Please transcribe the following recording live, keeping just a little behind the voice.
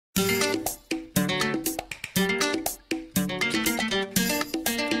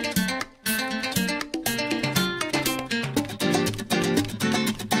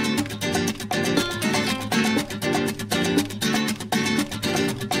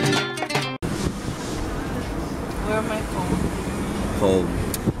Home.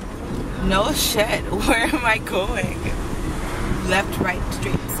 No shit. Where am I going? Left, right,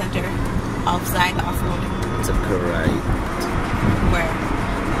 straight, center, offside, off-roading. To the right. Where?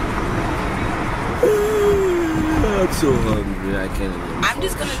 I'm so hungry. I can't even. I'm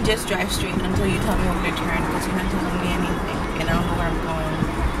just gonna just drive straight until you tell me where to turn, because you're not telling me anything, and I don't know where I'm going.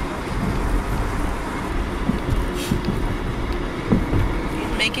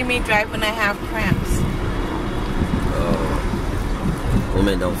 You're making me drive when I have cramps.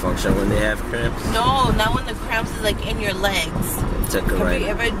 Women don't function when they have cramps? No, not when the cramps is like in your legs. Took a right. Have you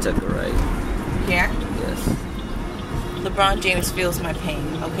ever... Took a right. Here? Yes. LeBron James feels my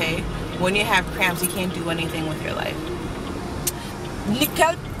pain, okay? When you have cramps, you can't do anything with your life.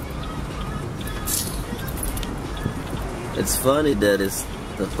 Nickel. It's funny that it's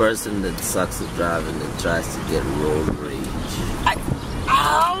the person that sucks at driving that tries to get road rage.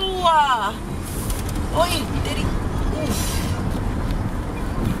 Ow! Oi, diddy. Oof.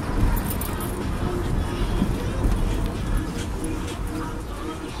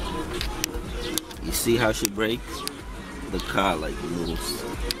 You see how she brakes? The car like moves.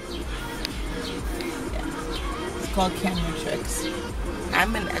 Yeah. It's called camera tricks.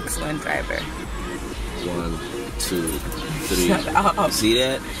 I'm an excellent driver. 1, 2, 3. Shut up. You see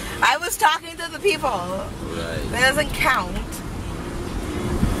that? I was talking to the people. Right. That doesn't count.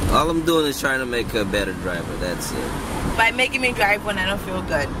 All I'm doing is trying to make her a better driver. That's it. By making me drive when I don't feel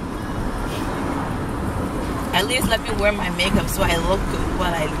good. At least let me wear my makeup so I look good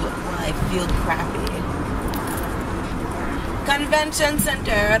while I feel crappy. Convention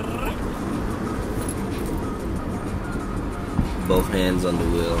Center. Both hands on the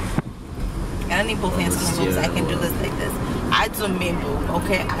wheel. I don't need both hands on the wheel, so I can do this like this. I do me, boo.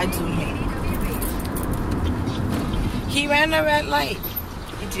 Okay, I do me. He ran a red light.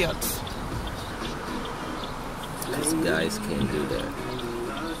 Idiot. Because guys can't do that.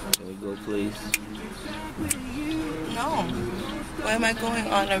 Can we go, please? No. Why am I going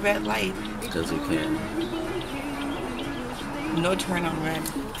on a red light? Because you can. No turn on red.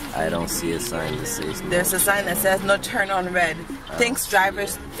 I don't see a sign that says no. There's a sign that says no turn on red. Things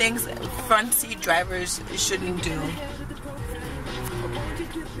front seat drivers shouldn't do.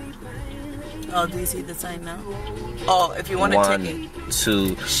 Oh, do you see the sign now? Oh, if you want to take it. 1,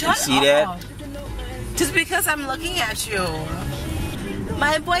 2. Shut you see up. that? Just because I'm looking at you.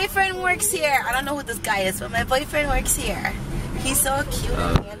 My boyfriend works here. I don't know who this guy is, but my boyfriend works here. He's so cute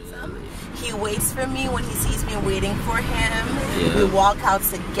and handsome. He waits for me when he sees me waiting for him. Yeah. We walk out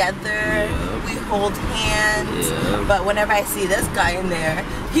together. Yeah. We hold hands. Yeah. But whenever I see this guy in there,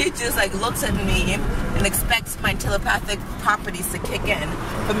 he just like looks at me and expects my telepathic properties to kick in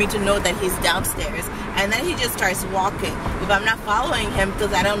for me to know that he's downstairs. And then he just starts walking. If I'm not following him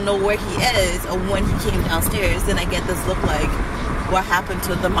because I don't know where he is or when he came downstairs, then I get this look like, what happened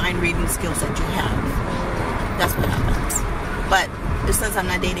to the mind reading skills that you have? That's what happens. But since I'm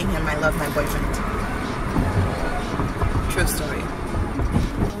not dating him, I love my boyfriend. True story.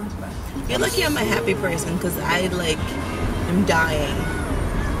 You're lucky I'm a happy person because I like am dying.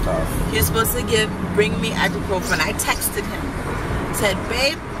 You're supposed to bring me ibuprofen. I texted him. Said,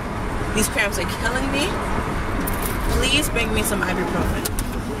 babe, these cramps are killing me. Please bring me some ibuprofen.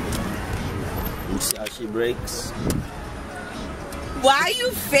 You see how she brakes? Why are you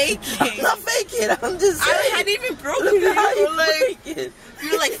faking? I'm not faking. I'm just saying. I hadn't even broken it.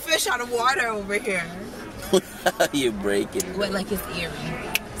 You're like fish out of water over here. You're breaking. With like his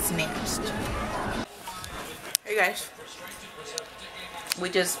earring snatched. Hey guys. We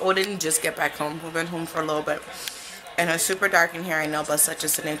didn't just get back home. We've been home for a little bit. And it's super dark in here, I know, but such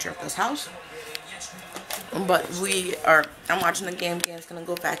is the nature of this house. But I'm watching the game. Game's gonna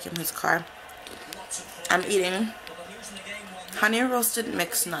go vacuum his car. I'm eating honey roasted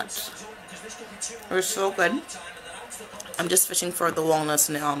mixed nuts. They're so good. I'm just fishing for the walnuts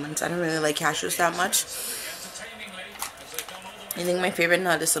and the almonds. I don't really like cashews that much. I think my favorite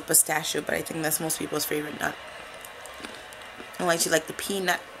nut is the pistachio, but I think that's most people's favorite nut. Unless you like the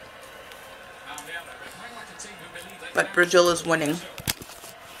peanut. But Brazil is winning.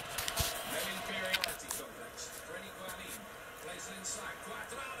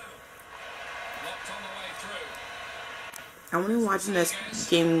 I'm only watching this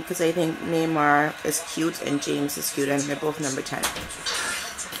game because I think Neymar is cute and James is cute, and they're both number 10.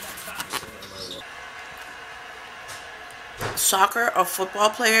 Soccer or football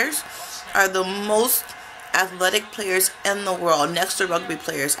players are the most athletic players in the world, next to rugby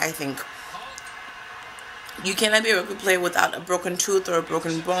players, I think. You cannot be a rugby player without a broken tooth or a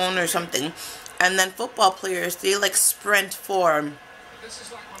broken bone or something. And then football players, they like sprint for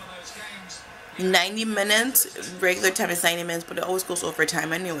 90 minutes. Regular time is 90 minutes, but it always goes over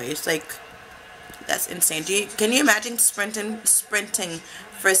time anyway. It's like, that's insane. Can you imagine sprinting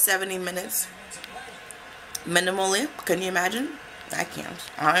for 70 minutes minimally? Can you imagine? I can't.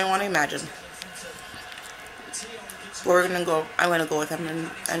 I don't want to imagine. But we're gonna go. I'm gonna go with him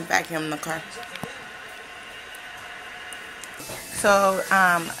and back him in the car. So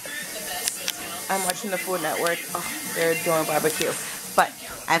I'm watching the Food Network. Oh, they're doing barbecue. But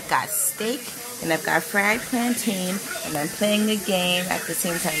I've got steak and I've got fried plantain and I'm playing a game at the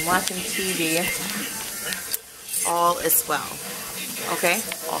same time watching TV. All is well. Okay?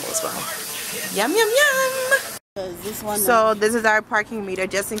 All is well. Yum, yum, yum! So this is our parking meter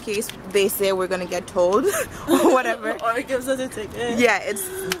just in case they say we're gonna get towed or whatever. Or it gives us a ticket. Yeah, it's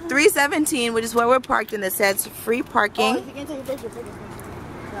 317, which is where we're parked, and it says free parking. Oh, if you can take a picture, take a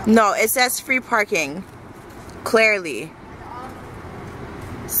picture. No, it says free parking. Clearly.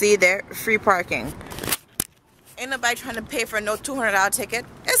 See there? Free parking. Ain't nobody trying to pay for no $200 ticket.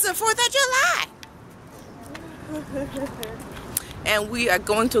 It's the 4th of July. And we are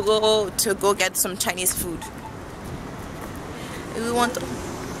going to go get some Chinese food. We want to,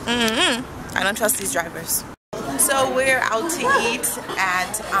 I don't trust these drivers. So we're out to eat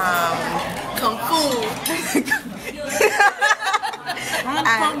at Kung Fu.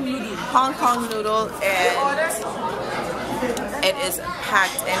 Hong Kong Noodle, and it is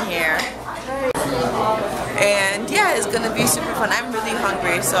packed in here. And yeah, it's gonna be super fun. I'm really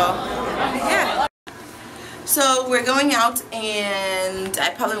hungry, so yeah. So we're going out, and I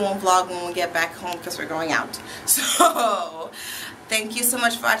probably won't vlog when we get back home because we're going out. So thank you so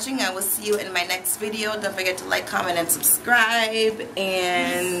much for watching. I will see you in my next video. Don't forget to like, comment, and subscribe.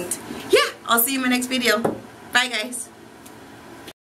 And yeah, I'll see you in my next video. Bye, guys.